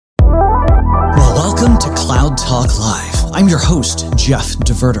Cloud Talk Live. I'm your host, Jeff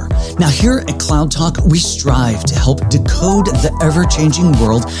Diverter. Now here at Cloud Talk, we strive to help decode the ever-changing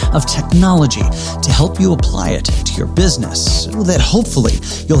world of technology to help you apply it to your business so that hopefully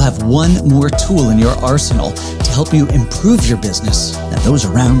you'll have one more tool in your arsenal to help you improve your business and those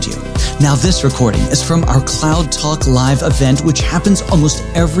around you. Now this recording is from our Cloud Talk Live event, which happens almost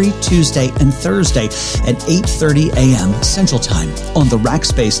every Tuesday and Thursday at 8:30 a.m. Central Time on the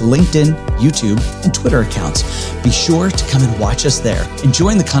Rackspace LinkedIn, YouTube, and Twitter accounts. Be sure to come and watch us there and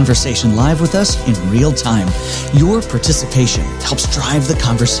join the conversation live with us in real time. Your participation helps drive the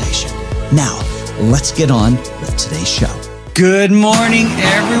conversation. Now, let's get on with today's show. Good morning,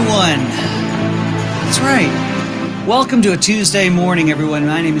 everyone. That's right. Welcome to a Tuesday morning, everyone.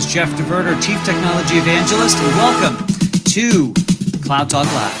 My name is Jeff Diverter, Chief Technology Evangelist, and welcome to Cloud Talk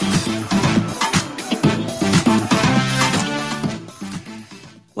Live.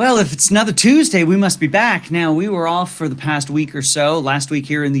 Well, if it's another Tuesday, we must be back. Now, we were off for the past week or so. Last week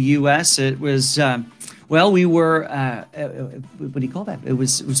here in the U.S., it was, we were, what do you call that? It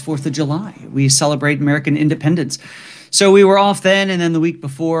was 4th of July. We celebrate American independence. So we were off then, and then the week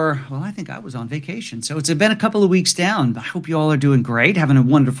before, I think I was on vacation. So it's been a couple of weeks down. I hope you all are doing great, having a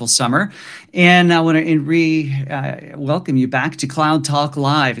wonderful summer. And I want to welcome you back to Cloud Talk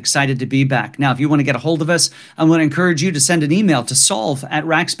Live. Excited to be back. Now, if you want to get a hold of us, I want to encourage you to send an email to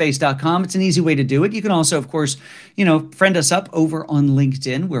solve@rackspace.com. It's an easy way to do it. You can also, of course, friend us up over on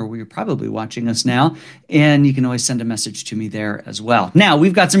LinkedIn, where we're probably watching us now. And you can always send a message to me there as well. Now,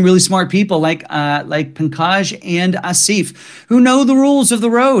 we've got some really smart people like Pankaj and Asif, who know the rules of the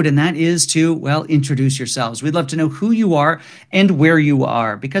road, and that is to, introduce yourselves. We'd love to know who you are and where you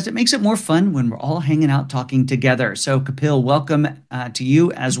are, because it makes it more fun when we're all hanging out talking together. So Kapil, welcome to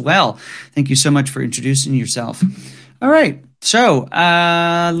you as well. Thank you so much for introducing yourself. All right. So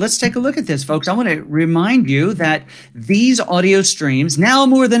let's take a look at this, folks. I want to remind you that these audio streams, now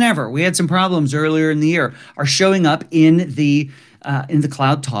more than ever, we had some problems earlier in the year, are showing up in the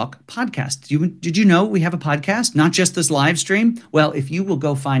Cloud Talk podcast. Did you know we have a podcast, not just this live stream? Well, if you will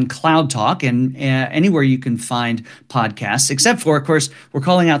go find Cloud Talk and anywhere you can find podcasts, except for, of course, we're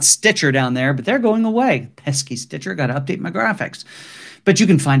calling out Stitcher down there, but they're going away. Pesky Stitcher, got to update my graphics. But you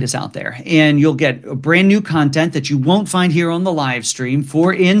can find us out there, and you'll get brand new content that you won't find here on the live stream.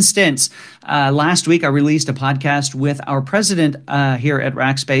 For instance, last week I released a podcast with our president here at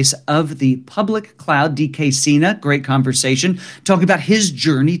Rackspace of the public cloud, DK Sina. Great conversation, talking about his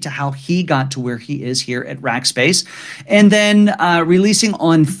journey to how he got to where he is here at Rackspace. And then releasing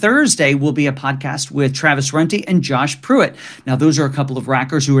on Thursday will be a podcast with Travis Runty and Josh Pruitt. Now, those are a couple of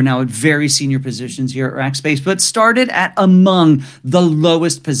Rackers who are now at very senior positions here at Rackspace, but started at among the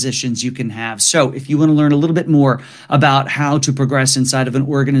lowest positions you can have. So if you want to learn a little bit more about how to progress inside of an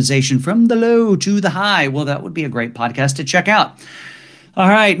organization from the low to the high, well, that would be a great podcast to check out. All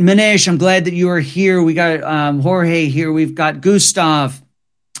right, Manish, I'm glad that you are here. We got Jorge here. We've got Gustav.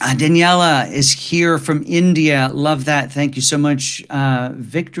 Daniela is here from India. Love that. Thank you so much.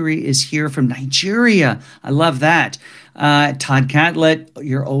 Victory is here from Nigeria. I love that. Todd Catlett,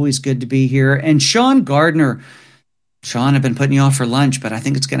 you're always good to be here. And Sean Gardner. Sean, I've been putting you off for lunch, but I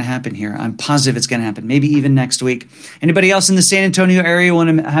think it's going to happen here. I'm positive it's going to happen, maybe even next week. Anybody else in the San Antonio area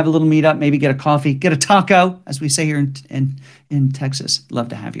want to have a little meetup, maybe get a coffee, get a taco, as we say here in Texas? Love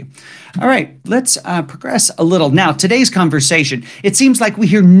to have you. All right, let's progress a little. Now, today's conversation, it seems like we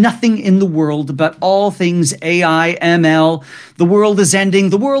hear nothing in the world but all things AI, ML. The world is ending.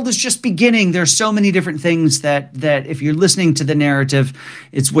 The world is just beginning. There's so many different things that if you're listening to the narrative,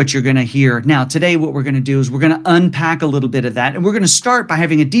 it's what you're going to hear. Now, today, what we're going to do is we're going to unpack a little bit of that, and we're going to start by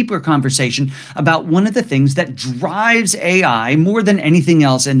having a deeper conversation about one of the things that drives AI more than anything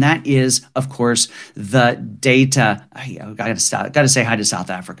else, and that is, of course, the data. I got to say hi to South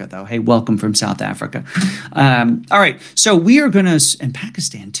Africa, though. Hey, welcome from South Africa. All right, so we are going to, and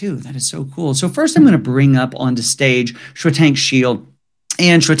Pakistan too. That is so cool. So first, I'm going to bring up onto stage Shwetank Sheel.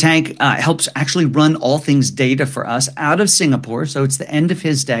 And Shwetank helps actually run all things data for us out of Singapore, so it's the end of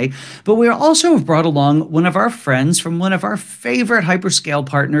his day. But we also have brought along one of our friends from one of our favorite hyperscale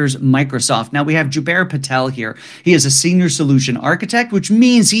partners, Microsoft. Now, we have Jubair Patel here. He is a senior solution architect, which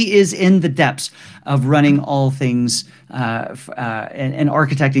means he is in the depths of running all things and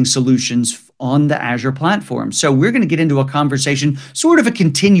architecting solutions on the Azure platform. So we're going to get into a conversation, sort of a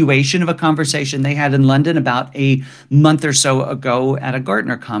continuation of a conversation they had in London about a month or so ago at a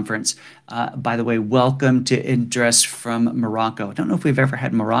Gartner conference. By the way, welcome to Idris from Morocco. I don't know if we've ever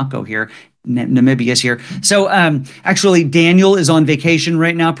had Morocco here. Namibia's here. So actually, Daniel is on vacation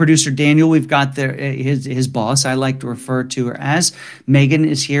right now. Producer Daniel, we've got his boss, I like to refer to her as. Megan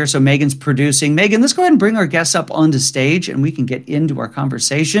is here. So Megan's producing. Megan, let's go ahead and bring our guests up onto stage and we can get into our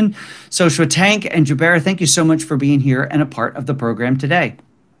conversation. So Shwetank and Jubair, thank you so much for being here and a part of the program today.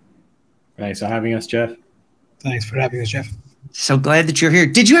 Thanks for having us, Jeff. Thanks for having us, Jeff. So glad that you're here.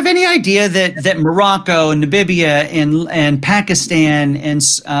 Did you have any idea that Morocco and Namibia and Pakistan and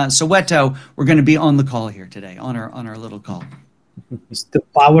Soweto were going to be on the call here today, on our little call? It's the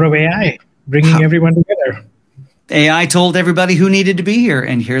power of AI, bringing everyone together. AI told everybody who needed to be here,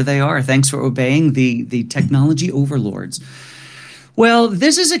 and here they are. Thanks for obeying the technology overlords. Well,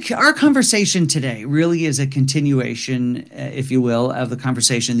 this is our conversation today really is a continuation, if you will, of the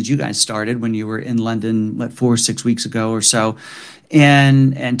conversation that you guys started when you were in London, 4 or 6 weeks ago or so,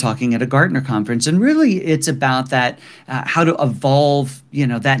 and talking at a Gartner conference. And really, it's about that how to evolve,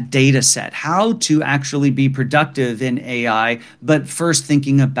 that data set, how to actually be productive in AI, but first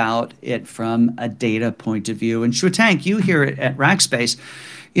thinking about it from a data point of view. And Shwetank, you here at Rackspace,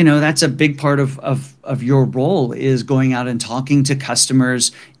 that's a big part of your role is going out and talking to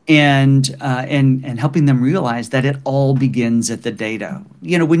customers and helping them realize that it all begins at the data.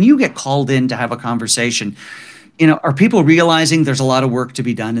 When you get called in to have a conversation, are people realizing there's a lot of work to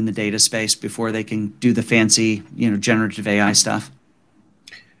be done in the data space before they can do the fancy, generative AI stuff?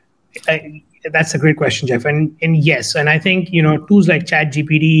 That's a great question, Jeff. And yes, and I think, tools like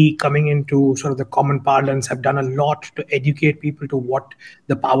ChatGPT coming into sort of the common parlance have done a lot to educate people to what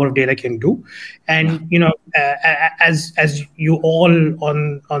the power of data can do. And, as you all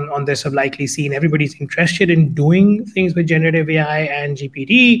on this have likely seen, everybody's interested in doing things with generative AI and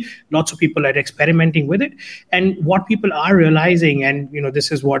GPT. Lots of people are experimenting with it. And what people are realizing, and,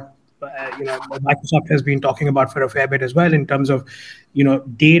 this is what Microsoft has been talking about for a fair bit as well in terms of,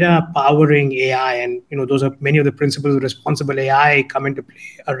 data powering AI. And, those are many of the principles of responsible AI come into play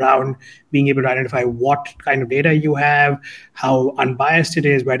around being able to identify what kind of data you have, how unbiased it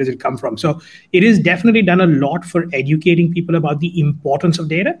is, where does it come from. So it is definitely done a lot for educating people about the importance of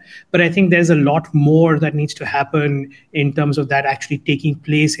data. But I think there's a lot more that needs to happen in terms of that actually taking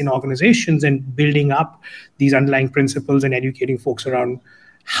place in organizations and building up these underlying principles and educating folks around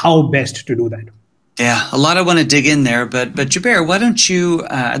how best to do that. Yeah, a lot I want to dig in there, but Jubair, why don't you,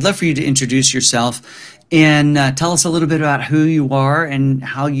 I'd love for you to introduce yourself and tell us a little bit about who you are and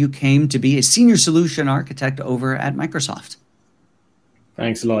how you came to be a senior solution architect over at Microsoft.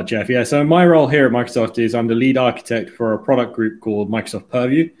 Thanks a lot, Jeff. Yeah, so my role here at Microsoft is I'm the lead architect for a product group called Microsoft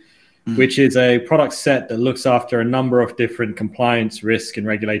Purview, which is a product set that looks after a number of different compliance, risk, and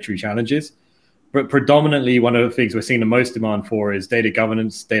regulatory challenges. But predominantly, one of the things we're seeing the most demand for is data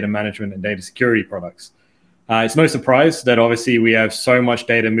governance, data management, and data security products. It's no surprise that obviously we have so much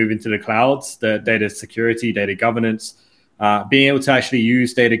data moving to the clouds, the data security, data governance, being able to actually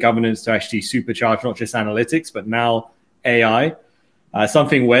use data governance to actually supercharge not just analytics, but now AI.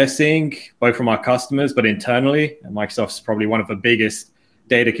 Something we're seeing both from our customers, but internally, and Microsoft's probably one of the biggest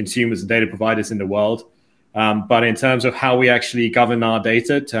data consumers and data providers in the world. But in terms of how we actually govern our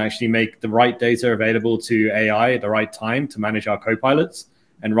data to actually make the right data available to AI at the right time to manage our copilots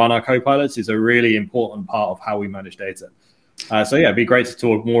and run our copilots is a really important part of how we manage data. So yeah, it'd be great to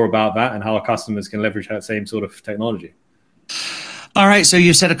talk more about that and how our customers can leverage that same sort of technology. All right, so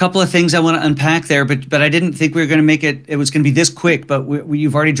you said a couple of things I want to unpack there, but I didn't think we were going to make it was going to be this quick, but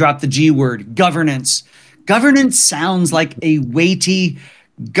you've already dropped the G word, governance. Governance sounds like a weighty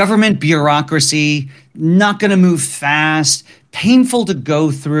government bureaucracy, not going to move fast, painful to go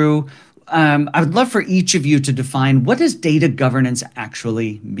through. I would love for each of you to define what does data governance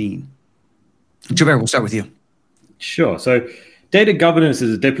actually mean? Jubair, we'll start with you. Sure. So data governance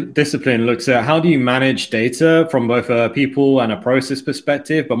as a discipline looks at how do you manage data from both a people and a process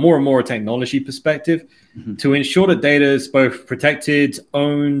perspective, but more and more a technology perspective to ensure that data is both protected,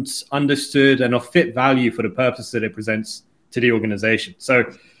 owned, understood, and of fit value for the purpose that it presents to the organization. So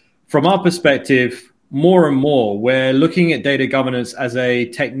from our perspective, more and more, we're looking at data governance as a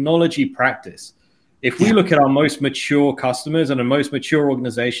technology practice. If we look at our most mature customers and the most mature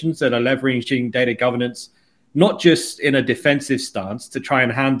organizations that are leveraging data governance, not just in a defensive stance to try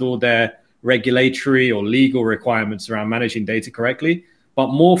and handle their regulatory or legal requirements around managing data correctly, but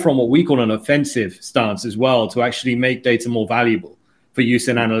more from what we call an offensive stance as well to actually make data more valuable for use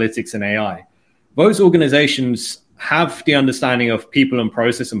in analytics and AI. Those organizations have the understanding of people and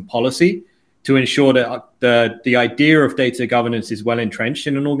process and policy to ensure that the idea of data governance is well entrenched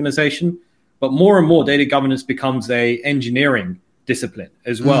in an organization. But more and more, data governance becomes a engineering discipline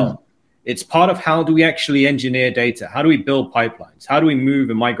as well. It's part of how do we actually engineer data? How do we build pipelines? How do we move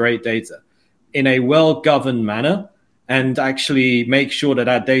and migrate data? in a well-governed manner and actually make sure that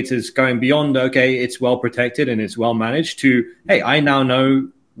that data is going beyond, okay, it's well protected and it's well managed, to, hey, I now know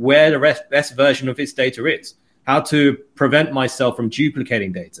where the best version of this data is, how to prevent myself from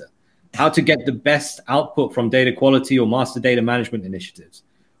duplicating data, how to get the best output from data quality or master data management initiatives.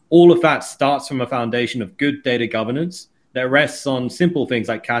 All of that starts from a foundation of good data governance that rests on simple things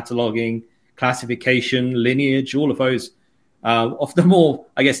like cataloging, classification, lineage, all of those of the more,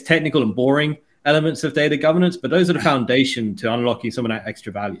 I guess, technical and boring elements of data governance, but those are the foundation to unlocking some of that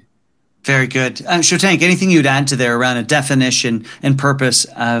extra value. Very good. Shwetank, anything you'd add to there around a definition and purpose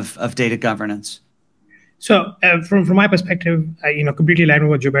of data governance? So from my perspective, I completely align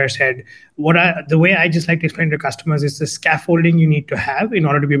with what Jubair said. The way I just like to explain to customers is the scaffolding you need to have in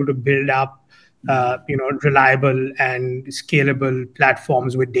order to be able to build up reliable and scalable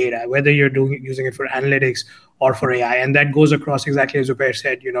platforms with data, whether you're using it for analytics or for AI. And that goes across exactly as Zubair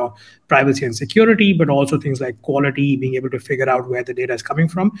said, privacy and security, but also things like quality, being able to figure out where the data is coming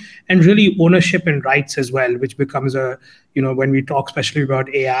from, and really ownership and rights as well, which becomes when we talk especially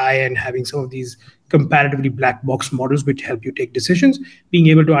about AI and having some of these comparatively black box models which help you take decisions, being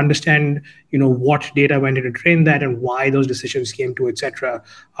able to understand, what data went into train that and why those decisions came to, etc.,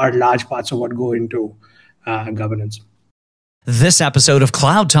 are large parts of what go into governance. This episode of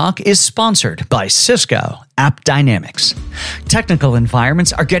Cloud Talk is sponsored by Cisco AppDynamics. Technical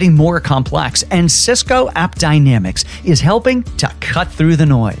environments are getting more complex, and Cisco AppDynamics is helping to cut through the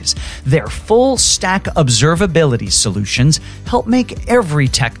noise. Their full stack observability solutions help make every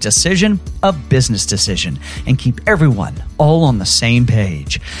tech decision a business decision and keep everyone all on the same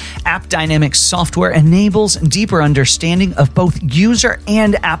page. AppDynamics software enables deeper understanding of both user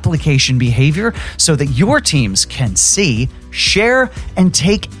and application behavior so that your teams can see, share, and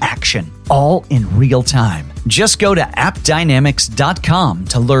take action all in real time. Just go to appdynamics.com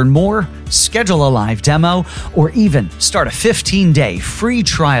to learn more, schedule a live demo, or even start a 15-day free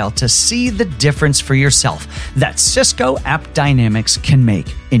trial to see the difference for yourself that Cisco AppDynamics can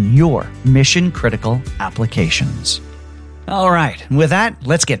make in your mission-critical applications. All right, with that,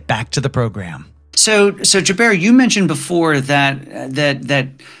 let's get back to the program. So Jubair, you mentioned before that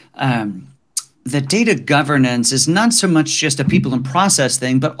data governance is not so much just a people and process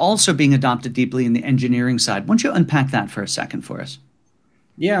thing, but also being adopted deeply in the engineering side. Why don't you unpack that for a second for us?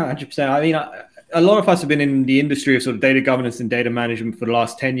 Yeah, 100%. I mean, a lot of us have been in the industry of sort of data governance and data management for the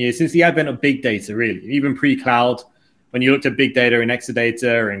last 10 years, since the advent of big data, really. Even pre-cloud, when you looked at big data in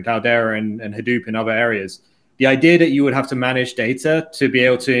Exadata and Cloudera and Hadoop and other areas, the idea that you would have to manage data to be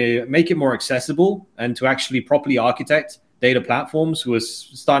able to make it more accessible and to actually properly architect data platforms was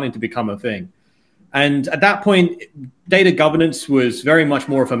starting to become a thing. And at that point, data governance was very much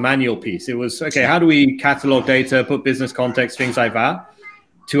more of a manual piece. It was, okay, how do we catalog data, put business context, things like that,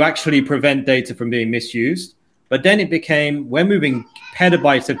 to actually prevent data from being misused? But then it became, we're moving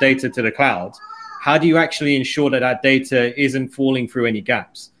petabytes of data to the cloud. How do you actually ensure that that data isn't falling through any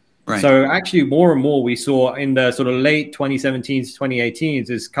gaps? Right. So actually more and more we saw in the sort of late 2017s, 2018s,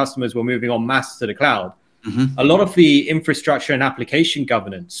 as customers were moving en masse to the cloud. Mm-hmm. A lot of the infrastructure and application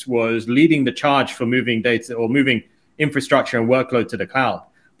governance was leading the charge for moving data or moving infrastructure and workload to the cloud.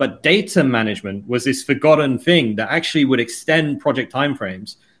 But data management was this forgotten thing that actually would extend project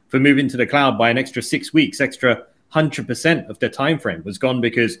timeframes for moving to the cloud by an extra 6 weeks, extra 100% of the timeframe was gone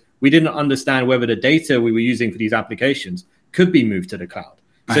because we didn't understand whether the data we were using for these applications could be moved to the cloud.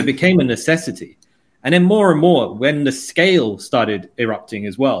 Right. So it became a necessity. And then more and more, when the scale started erupting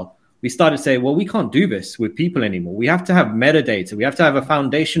as well, we started to say, well, we can't do this with people anymore. We have to have metadata. We have to have a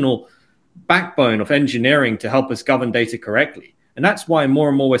foundational backbone of engineering to help us govern data correctly. And that's why more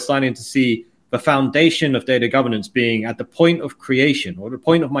and more we're starting to see the foundation of data governance being at the point of creation or the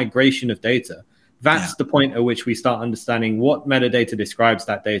point of migration of data. That's the point at which we start understanding what metadata describes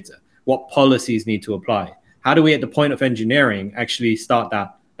that data, what policies need to apply. How do we, at the point of engineering, actually start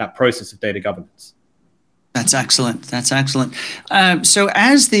that process of data governance? That's excellent. That's excellent. So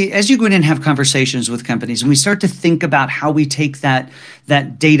as you go in and have conversations with companies, and we start to think about how we take that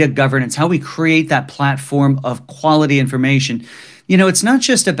data governance, how we create that platform of quality information, it's not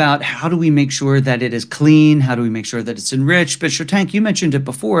just about how do we make sure that it is clean, how do we make sure that it's enriched, but Shwetank, you mentioned it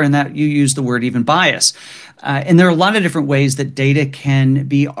before, and that you used the word even bias. And there are a lot of different ways that data can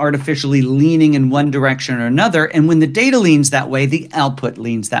be artificially leaning in one direction or another. And when the data leans that way, the output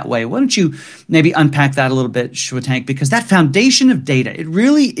leans that way. Why don't you maybe unpack that a little bit, Shwetank? Because that foundation of data, it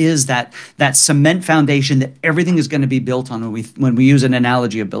really is that cement foundation that everything is going to be built on when we use an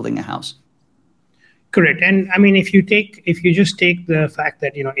analogy of building a house. Correct. And I mean, if you just take the fact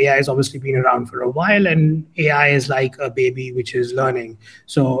that, AI has obviously been around for a while and AI is like a baby which is learning.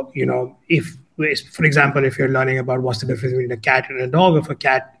 So, if for example, if you're learning about what's the difference between a cat and a dog,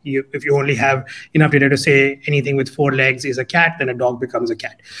 if you only have enough data to say anything with 4 legs is a cat, then a dog becomes a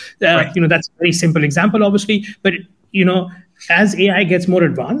cat. Right. That's a very simple example, obviously, but as AI gets more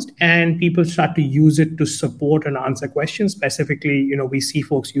advanced and people start to use it to support and answer questions, specifically, we see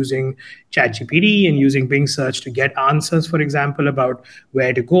folks using ChatGPT and using Bing search to get answers, for example, about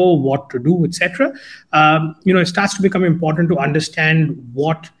where to go, what to do, etc. It starts to become important to understand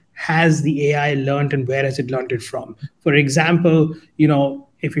what has the AI learned and where has it learned it from. For example,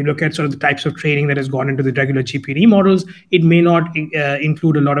 if you look at sort of the types of training that has gone into the regular GPT models, it may not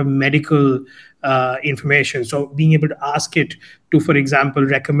include a lot of medical information. So being able to ask it to, for example,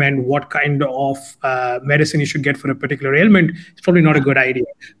 recommend what kind of medicine you should get for a particular ailment is probably not a good idea.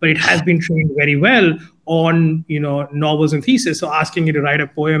 But it has been trained very well on novels and thesis. So asking it to write a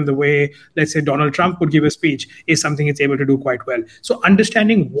poem the way, let's say, Donald Trump would give a speech is something it's able to do quite well. So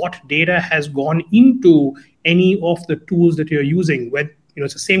understanding what data has gone into any of the tools that you're using,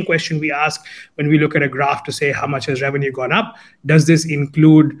 it's the same question we ask when we look at a graph to say how much has revenue gone up. Does this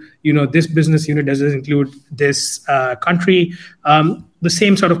include, this business unit? Does this include this country? The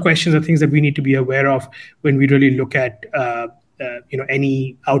same sort of questions are things that we need to be aware of when we really look at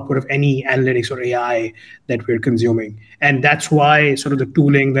any output of any analytics or AI that we're consuming. And that's why sort of the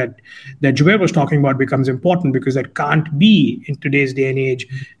tooling that Jubair was talking about becomes important, because that can't be in today's day and age,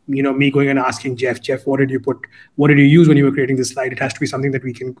 me going and asking Jeff, what did you use when you were creating this slide? It has to be something that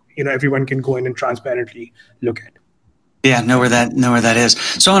we can, everyone can go in and transparently look at. Yeah, know where that is.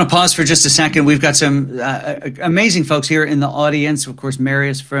 So I want to pause for just a second. We've got some amazing folks here in the audience. Of course,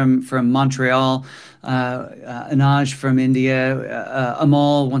 Marius from Montreal, Anaj from India,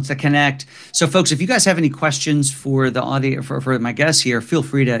 Amal wants to connect. So, folks, if you guys have any questions for the audience, for my guests here, feel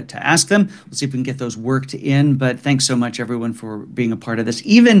free to ask them. We'll see if we can get those worked in. But thanks so much, everyone, for being a part of this.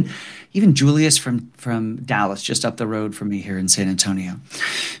 Even Julius from Dallas, just up the road from me here in San Antonio.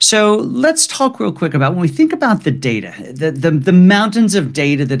 So let's talk real quick about when we think about the data. The mountains of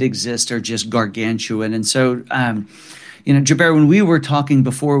data that exist are just gargantuan, and so. Jubair, when we were talking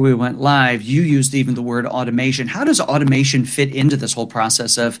before we went live, you used even the word automation. How does automation fit into this whole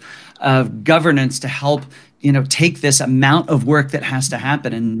process of governance to help, take this amount of work that has to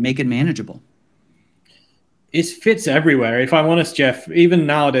happen and make it manageable? It fits everywhere. If I'm honest, Jeff, even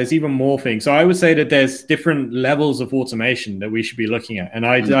now, there's even more things. So I would say that there's different levels of automation that we should be looking at. And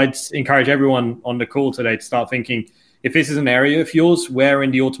I'd encourage everyone on the call today to start thinking, if this is an area of yours, where in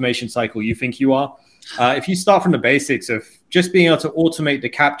the automation cycle you think you are. If you start from the basics of just being able to automate the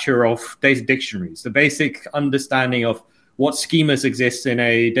capture of data dictionaries, the basic understanding of what schemas exist in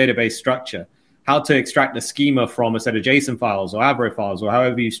a database structure, how to extract the schema from a set of JSON files or Avro files, or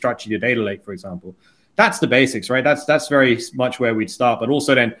however you structure your data lake, for example. That's the basics, right? That's very much where we'd start. But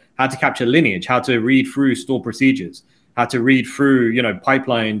also then how to capture lineage, how to read through stored procedures, how to read through,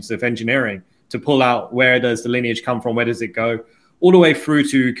 pipelines of engineering to pull out where does the lineage come from, where does it go, all the way through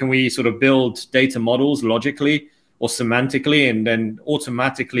to can we sort of build data models logically or semantically and then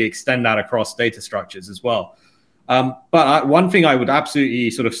automatically extend that across data structures as well. But one thing I would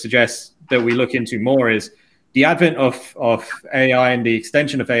absolutely sort of suggest that we look into more is the advent of AI and the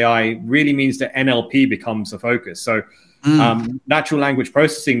extension of AI really means that NLP becomes a focus. So natural language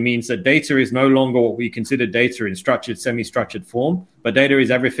processing means that data is no longer what we consider data in structured, semi-structured form, but data is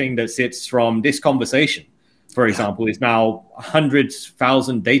everything that sits from this conversation. For example, is now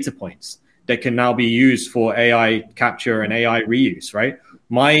 100,000 data points that can now be used for AI capture and AI reuse, right?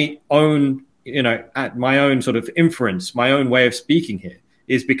 My own, my own sort of inference, my own way of speaking here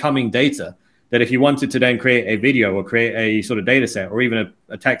is becoming data that if you wanted to then create a video or create a sort of data set or even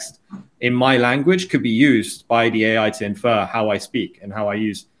a text in my language could be used by the AI to infer how I speak and how I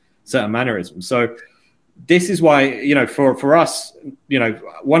use certain mannerisms. So this is why, for us,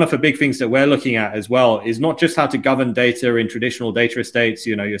 one of the big things that we're looking at as well is not just how to govern data in traditional data estates,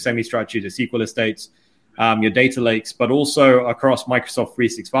 your semi-structured, your SQL estates, your data lakes, but also across Microsoft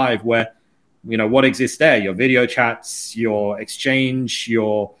 365 where, what exists there, your video chats, your Exchange,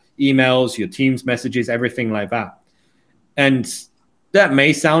 your emails, your Teams messages, everything like that. And that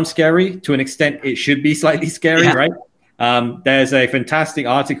may sound scary. To an extent, it should be slightly scary, right? There's a fantastic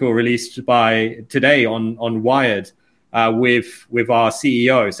article released today on Wired with our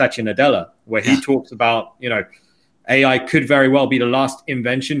CEO, Satya Nadella, where he talks about, AI could very well be the last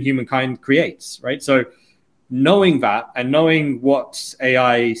invention humankind creates, right? So knowing that and knowing what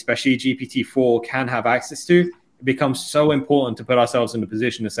AI, especially GPT-4, can have access to, it becomes so important to put ourselves in the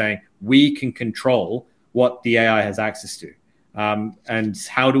position of saying we can control what the AI has access to. And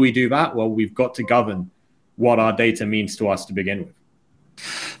how do we do that? Well, we've got to govern what our data means to us to begin with.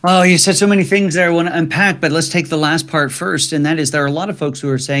 Oh, you said so many things there I want to unpack, but let's take the last part first. And that is there are a lot of folks who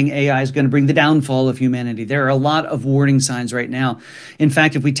are saying AI is going to bring the downfall of humanity. There are a lot of warning signs right now. In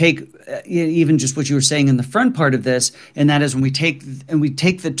fact, if we take even just what you were saying in the front part of this, and that is when we take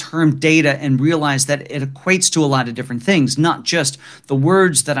the term data and realize that it equates to a lot of different things, not just the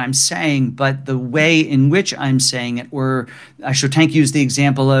words that I'm saying, but the way in which I'm saying it. Or Shwetank used the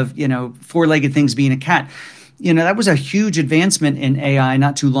example of, four-legged things being a cat. That was a huge advancement in AI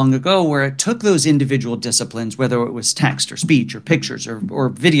not too long ago, where it took those individual disciplines, whether it was text or speech or pictures or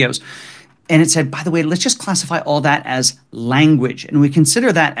videos, and it said, by the way, let's just classify all that as language. And we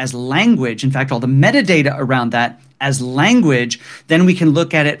consider that as language, in fact, all the metadata around that as language, then we can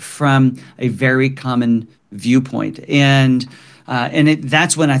look at it from a very common viewpoint. And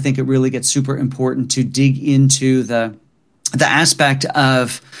that's when I think it really gets super important to dig into the aspect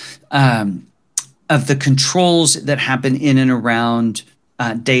of the controls that happen in and around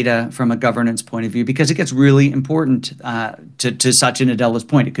data from a governance point of view, because it gets really important to Satya Nadella's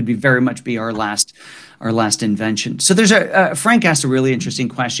point. It could very much be our last invention. So there's Frank asked a really interesting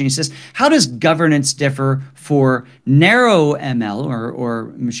question. He says, how does governance differ for narrow ML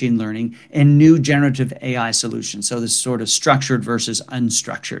or machine learning and new generative AI solutions? So this sort of structured versus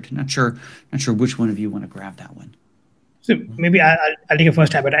unstructured. Not sure which one of you want to grab that one. So maybe I'll take a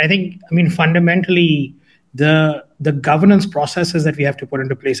first stab at it. Fundamentally, the governance processes that we have to put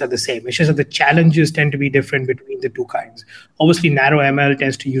into place are the same. It's just that the challenges tend to be different between the two kinds. Obviously, narrow ML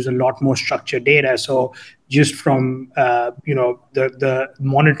tends to use a lot more structured data. So just from the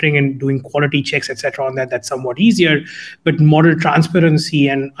monitoring and doing quality checks, etc., on that's somewhat easier. But model transparency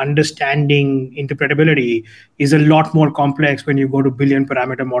and understanding interpretability is a lot more complex when you go to billion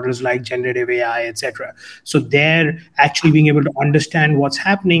parameter models like generative AI, etc. So they're actually being able to understand what's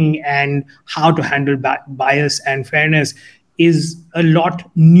happening and how to handle bias and fairness is a lot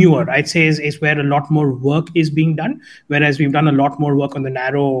newer. I'd say is where a lot more work is being done, whereas we've done a lot more work on the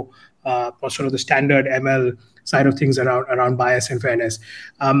narrow or sort of the standard ML side of things around bias and fairness.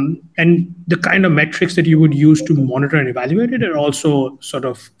 And the kind of metrics that you would use to monitor and evaluate it are also sort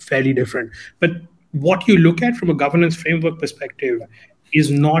of fairly different. But what you look at from a governance framework perspective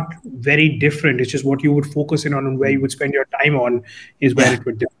is not very different. It's just what you would focus in on and where you would spend your time on is where it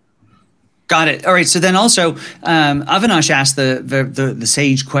would differ. Got it. All right. So then also, Avinash asked the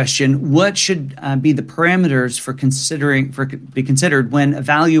sage question: what should be the parameters be considered when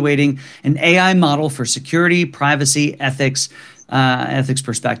evaluating an AI model for security, privacy, ethics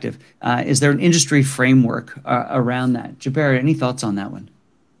perspective? Is there an industry framework around that? Jubair, any thoughts on that one?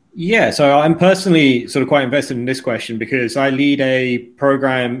 Yeah, so I'm personally sort of quite invested in this question because I lead a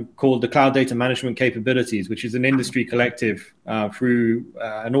program called the Cloud Data Management Capabilities, which is an industry collective through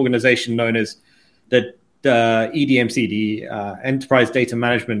an organization known as the EDMC, the Enterprise Data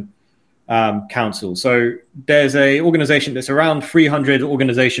Management Council. So there's an organization that's around 300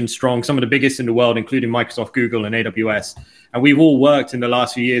 organizations strong, some of the biggest in the world, including Microsoft, Google, and AWS. And we've all worked in the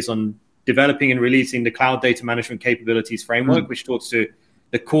last few years on developing and releasing the Cloud Data Management Capabilities framework, which talks to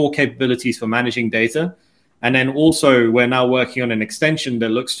the core capabilities for managing data. And then also we're now working on an extension that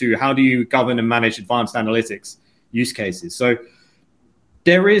looks to how do you govern and manage advanced analytics use cases. So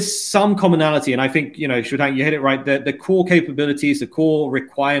there is some commonality. And I think, Shwetank, you hit it right. The core capabilities, the core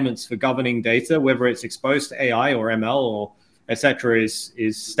requirements for governing data, whether it's exposed to AI or ML or et cetera,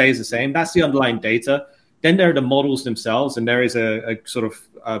 stays the same. That's the underlying data. Then there are the models themselves. And there is a sort of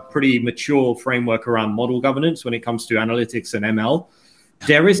a pretty mature framework around model governance when it comes to analytics and ML.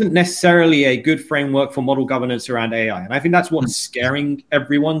 There isn't necessarily a good framework for model governance around AI. And I think that's what's scaring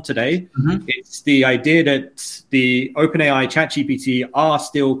everyone today. Mm-hmm. It's the idea that the OpenAI, ChatGPT are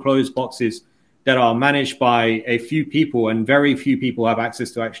still closed boxes that are managed by a few people, and very few people have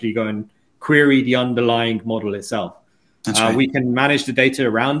access to actually go and query the underlying model itself. That's right. We can manage the data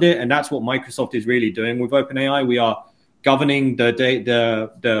around it. And that's what Microsoft is really doing with OpenAI. We are governing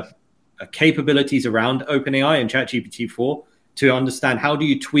the capabilities around OpenAI and ChatGPT-4 to understand how do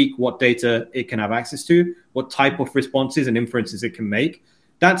you tweak what data it can have access to, what type of responses and inferences it can make.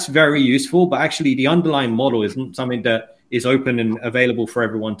 That's very useful, but actually the underlying model isn't something that is open and available for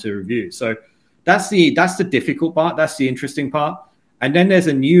everyone to review. So that's the difficult part. That's the interesting part. And then there's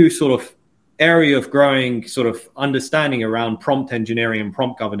a new sort of area of growing sort of understanding around prompt engineering and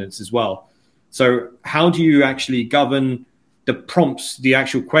prompt governance as well. So how do you actually govern the prompts, the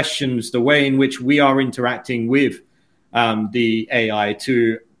actual questions, the way in which we are interacting with the AI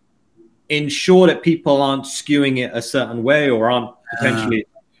to ensure that people aren't skewing it a certain way or aren't potentially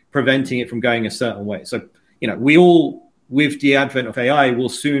preventing it from going a certain way. So, we all, with the advent of AI, will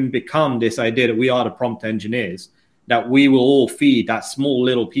soon become this idea that we are the prompt engineers. that we will all feed that small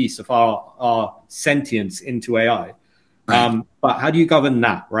little piece of our sentience into AI. Right. But how do you govern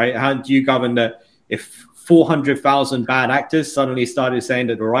that, right? How do you govern that if 400,000 bad actors suddenly started saying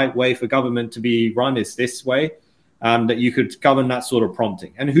that the right way for government to be run is this way, that you could govern that sort of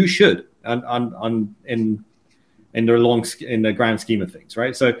prompting? And who should in the grand scheme of things,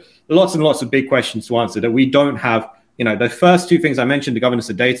 right? So lots and lots of big questions to answer that we don't have. The first two things I mentioned, the governance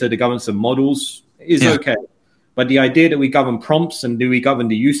of data, the governance of models is okay. But the idea that we govern prompts and do we govern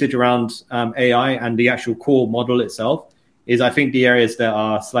the usage around AI and the actual core model itself is, I think, the areas that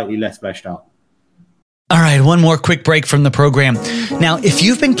are slightly less fleshed out. All right, one more quick break from the program. Now, if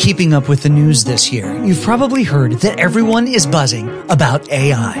you've been keeping up with the news this year, you've probably heard that everyone is buzzing about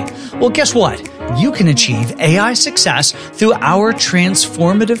AI. Well, guess what? You can achieve AI success through our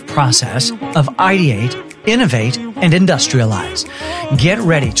transformative process of ideate, innovate, and industrialize. Get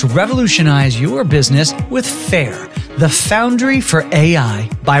ready to revolutionize your business with FAIR, the Foundry for AI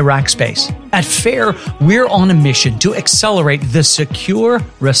by Rackspace. At FAIR, we're on a mission to accelerate the secure,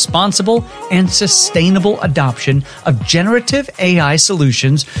 responsible, and sustainable adoption of generative AI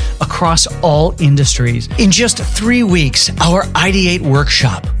solutions across all industries. In just 3 weeks, our Ideate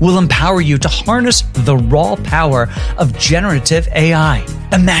workshop will empower you to harness the raw power of generative AI.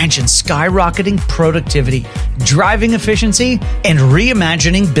 Imagine skyrocketing productivity, driving efficiency, and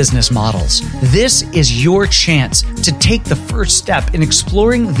reimagining business models. This is your chance to take the first step in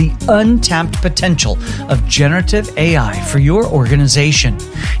exploring the untapped potential of generative AI for your organization.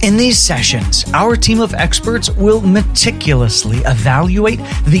 In these sessions, our team of experts will meticulously evaluate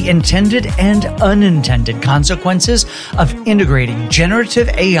the intended and unintended consequences of integrating generative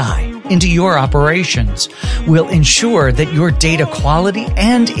AI into your operations. We'll ensure that your data quality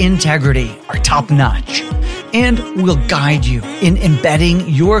and integrity are top-notch. And we'll guide you in embedding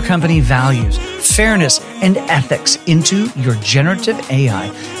your company values, fairness, and ethics into your generative AI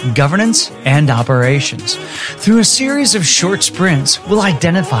governance and operations. Through a series of short sprints, we'll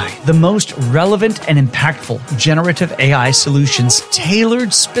identify the most relevant and impactful generative AI solutions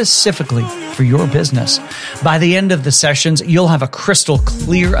tailored specifically for your business. By the end of the sessions, you'll have a crystal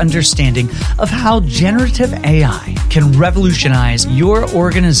clear understanding of how generative AI can revolutionize your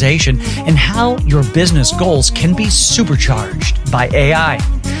organization and how your business goals can be supercharged by AI.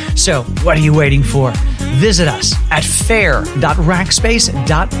 So, what are you waiting for? Visit us at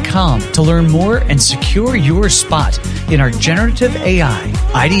fair.rackspace.com to learn more and secure your spot in our generative AI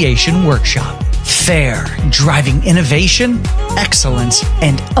ideation workshop. FAIR, driving innovation, excellence,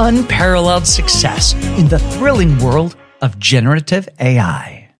 and unparalleled success in the thrilling world of generative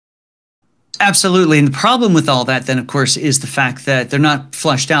AI. Absolutely. And the problem with all that, then, of course, is the fact that they're not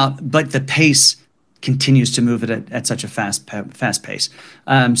flushed out, but the pace continues to move it at such a fast pace.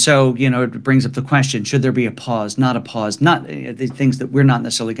 So, it brings up the question, should there be a pause, not a pause, not the things that we're not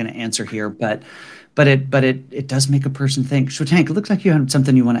necessarily going to answer here, but it does make a person think. Shwetank, it looks like you had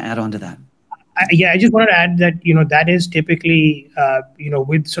something you want to add on to that. I just wanted to add that, that is typically,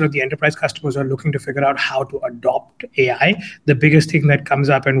 with sort of the enterprise customers who are looking to figure out how to adopt AI, the biggest thing that comes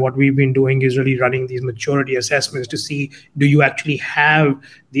up and what we've been doing is really running these maturity assessments to see, do you actually have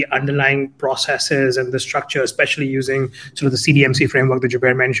the underlying processes and the structure, especially using sort of the CDMC framework that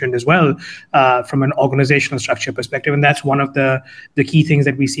Jubair mentioned as well, from an organizational structure perspective. And that's one of the key things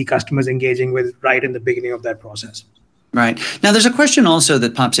that we see customers engaging with right in the beginning of that process. Right. Now, there's a question also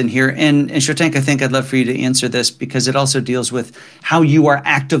that pops in here. And Shwetank, I think I'd love for you to answer this because it also deals with how you are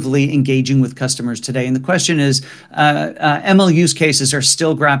actively engaging with customers today. And the question is, ML use cases are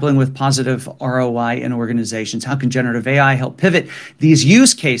still grappling with positive ROI in organizations. How can generative AI help pivot these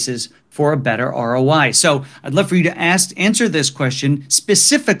use cases for a better ROI? So I'd love for you to answer this question,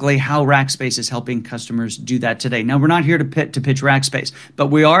 specifically how Rackspace is helping customers do that today. Now, we're not here to pitch Rackspace, but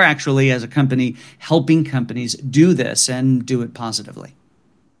we are actually, as a company, helping companies do this and do it positively.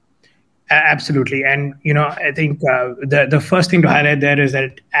 Absolutely. And, I think the first thing to highlight there is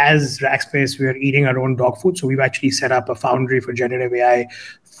that as Rackspace, we are eating our own dog food. So we've actually set up a foundry for generative AI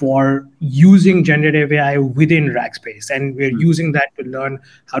for using generative AI within Rackspace. And we're using that to learn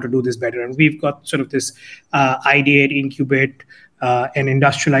how to do this better. And we've got sort of this ideate, incubate, and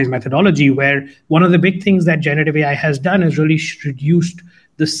industrialize methodology where one of the big things that generative AI has done is really reduced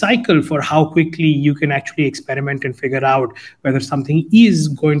the cycle for how quickly you can actually experiment and figure out whether something is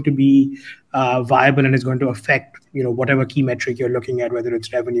going to be viable and is going to affect whatever key metric you're looking at, whether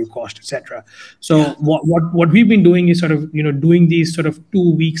it's revenue, cost, etc. So what we've been doing is sort of doing these sort of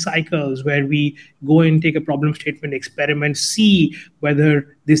 2-week cycles where we go and take a problem statement, experiment, see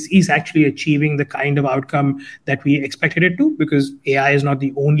whether this is actually achieving the kind of outcome that we expected it to, because AI is not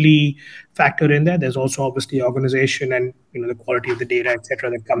the only factor in there. There's also obviously organization and the quality of the data, et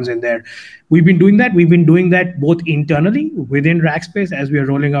cetera, that comes in there. We've been doing that both internally within Rackspace as we are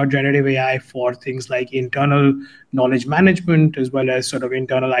rolling out generative AI for things like internal knowledge management, as well as sort of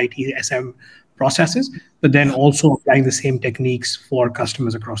internal IT SM processes, but then also applying the same techniques for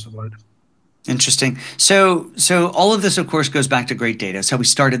customers across the world. Interesting. So all of this, of course, goes back to great data. It's how we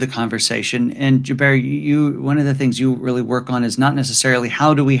started the conversation. And Jubair, one of the things you really work on is not necessarily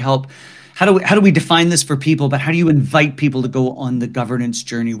how do we define this for people, but how do you invite people to go on the governance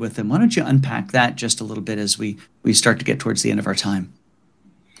journey with them? Why don't you unpack that just a little bit as we start to get towards the end of our time?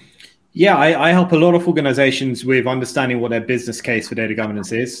 Yeah, I help a lot of organizations with understanding what their business case for data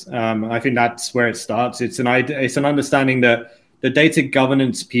governance is. I think that's where it starts. It's an understanding that the data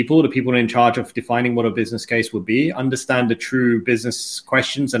governance people, the people in charge of defining what a business case would be, understand the true business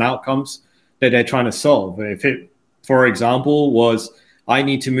questions and outcomes that they're trying to solve. If it, for example, was I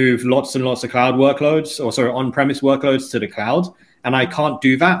need to move lots and lots of cloud workloads, on-premise workloads to the cloud, and I can't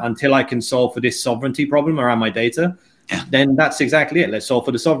do that until I can solve for this sovereignty problem around my data, then that's exactly it. Let's solve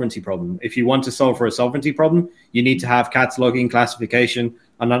for the sovereignty problem. If you want to solve for a sovereignty problem, you need to have cataloging, classification,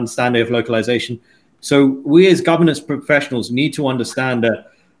 and understanding of localization. So we as governance professionals need to understand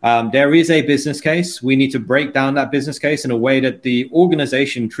that there is a business case. We need to break down that business case in a way that the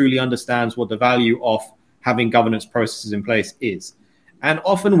organization truly understands what the value of having governance processes in place is. And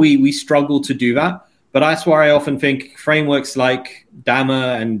often we struggle to do that. But that's why I often think frameworks like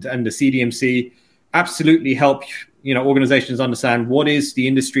DAMA and the CDMC absolutely help organizations understand what is the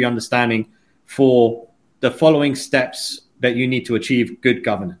industry understanding for the following steps that you need to achieve good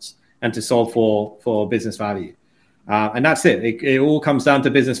governance and to solve for business value. And that's it. It all comes down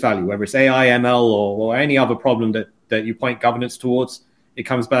to business value, whether it's AI, ML, or any other problem that you point governance towards. It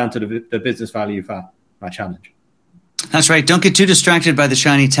comes down to the business value for that challenge. That's right. Don't get too distracted by the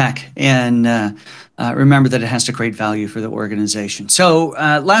shiny tech, and remember that it has to create value for the organization. So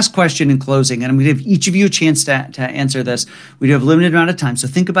last question in closing, and I'm going to give each of you a chance to answer this. We do have a limited amount of time, so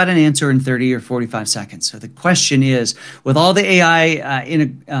think about an answer in 30 or 45 seconds. So the question is, with all the AI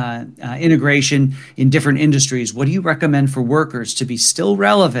integration in different industries, what do you recommend for workers to be still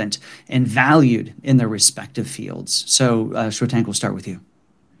relevant and valued in their respective fields? So Shwetank, we'll start with you.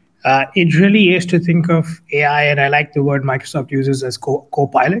 It really is to think of AI, and I like the word Microsoft uses as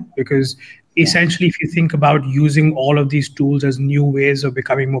co-pilot, because essentially, if you think about using all of these tools as new ways of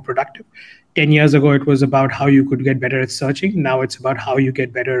becoming more productive, 10 years ago, it was about how you could get better at searching. Now it's about how you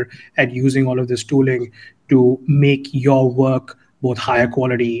get better at using all of this tooling to make your work both higher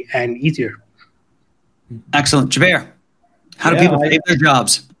quality and easier. Excellent. Jubair, how do people save their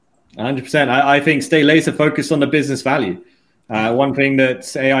jobs? 100%. I think stay laser focused on the business value. One thing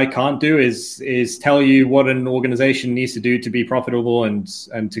that AI can't do is tell you what an organization needs to do to be profitable and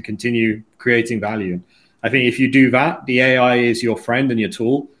to continue creating value. I think if you do that, the AI is your friend and your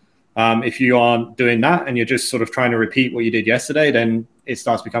tool. If you aren't doing that and you're just sort of trying to repeat what you did yesterday, then it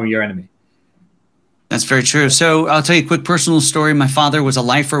starts becoming your enemy. That's very true. So I'll tell you a quick personal story. My father was a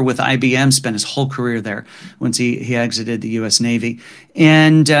lifer with IBM, spent his whole career there once he exited the U.S. Navy.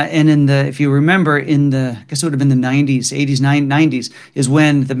 And if you remember, I guess it would have been the 90s, 80s, 90s, is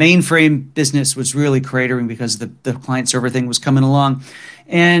when the mainframe business was really cratering because the client server thing was coming along.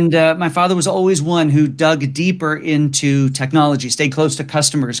 And my father was always one who dug deeper into technology, stayed close to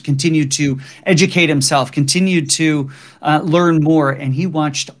customers, continued to educate himself, continued to learn more. And he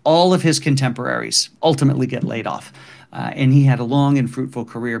watched all of his contemporaries ultimately get laid off. And he had a long and fruitful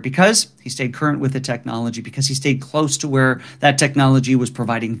career because he stayed current with the technology, because he stayed close to where that technology was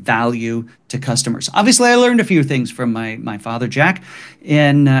providing value to customers. Obviously, I learned a few things from my father, Jack,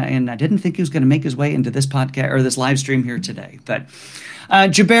 and I didn't think he was going to make his way into this podcast or this live stream here today. But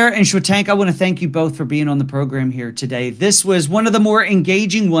Jubair and Shwetank, I want to thank you both for being on the program here today. This was one of the more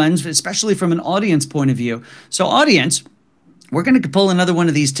engaging ones, especially from an audience point of view. So audience, we're going to pull another one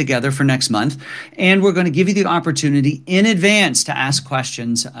of these together for next month, and we're going to give you the opportunity in advance to ask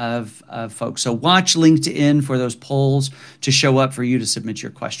questions of folks. So watch LinkedIn for those polls to show up for you to submit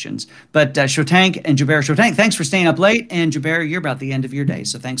your questions. But Shwetank and Jubair, Shwetank, thanks for staying up late, and Jubair, you're about the end of your day,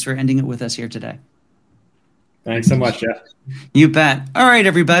 so thanks for ending it with us here today. Thanks so much, Jeff. You bet. All right,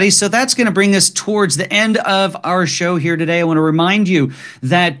 everybody. So that's going to bring us towards the end of our show here today. I want to remind you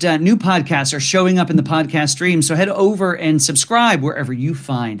that new podcasts are showing up in the podcast stream. So head over and subscribe wherever you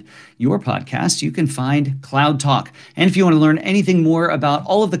find your podcast, you can find Cloud Talk. And if you want to learn anything more about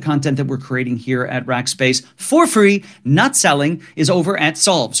all of the content that we're creating here at Rackspace for free, not selling, is over at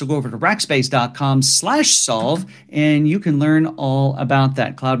Solve. So go over to rackspace.com/solve and you can learn all about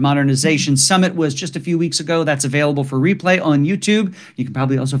that. Cloud Modernization Summit was just a few weeks ago. That's available for replay on YouTube. You can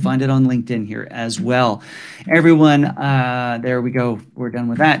probably also find it on LinkedIn here as well. Everyone, there we go. We're done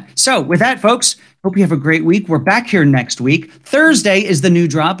with that. So with that, folks, hope you have a great week. We're back here next week. Thursday is the new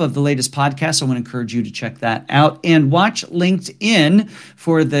drop of the latest podcast. So I want to encourage you to check that out and watch LinkedIn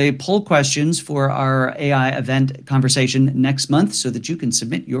for the poll questions for our AI event conversation next month so that you can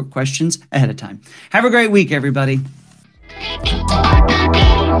submit your questions ahead of time. Have a great week, everybody.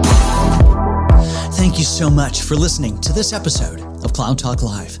 Thank you so much for listening to this episode of Cloud Talk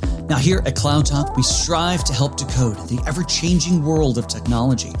Live. Now, here at Cloud Talk, we strive to help decode the ever-changing world of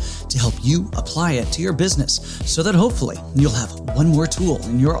technology to help you apply it to your business so that hopefully you'll have one more tool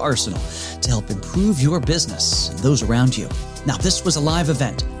in your arsenal to help improve your business and those around you. Now, this was a live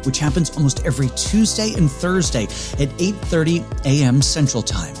event, which happens almost every Tuesday and Thursday at 8:30 a.m. Central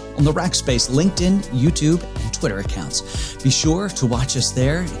Time on the Rackspace LinkedIn, YouTube, and Twitter accounts. Be sure to watch us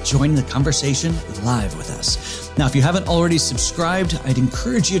there and join the conversation live with us. Now, if you haven't already subscribed, I'd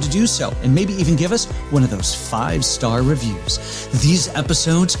encourage you to do so and maybe even give us one of those 5-star reviews. These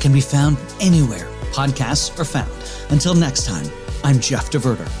episodes can be found anywhere podcasts are found. Until next time, I'm Jeff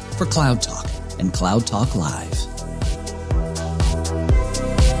DeVerter for Cloud Talk and Cloud Talk Live.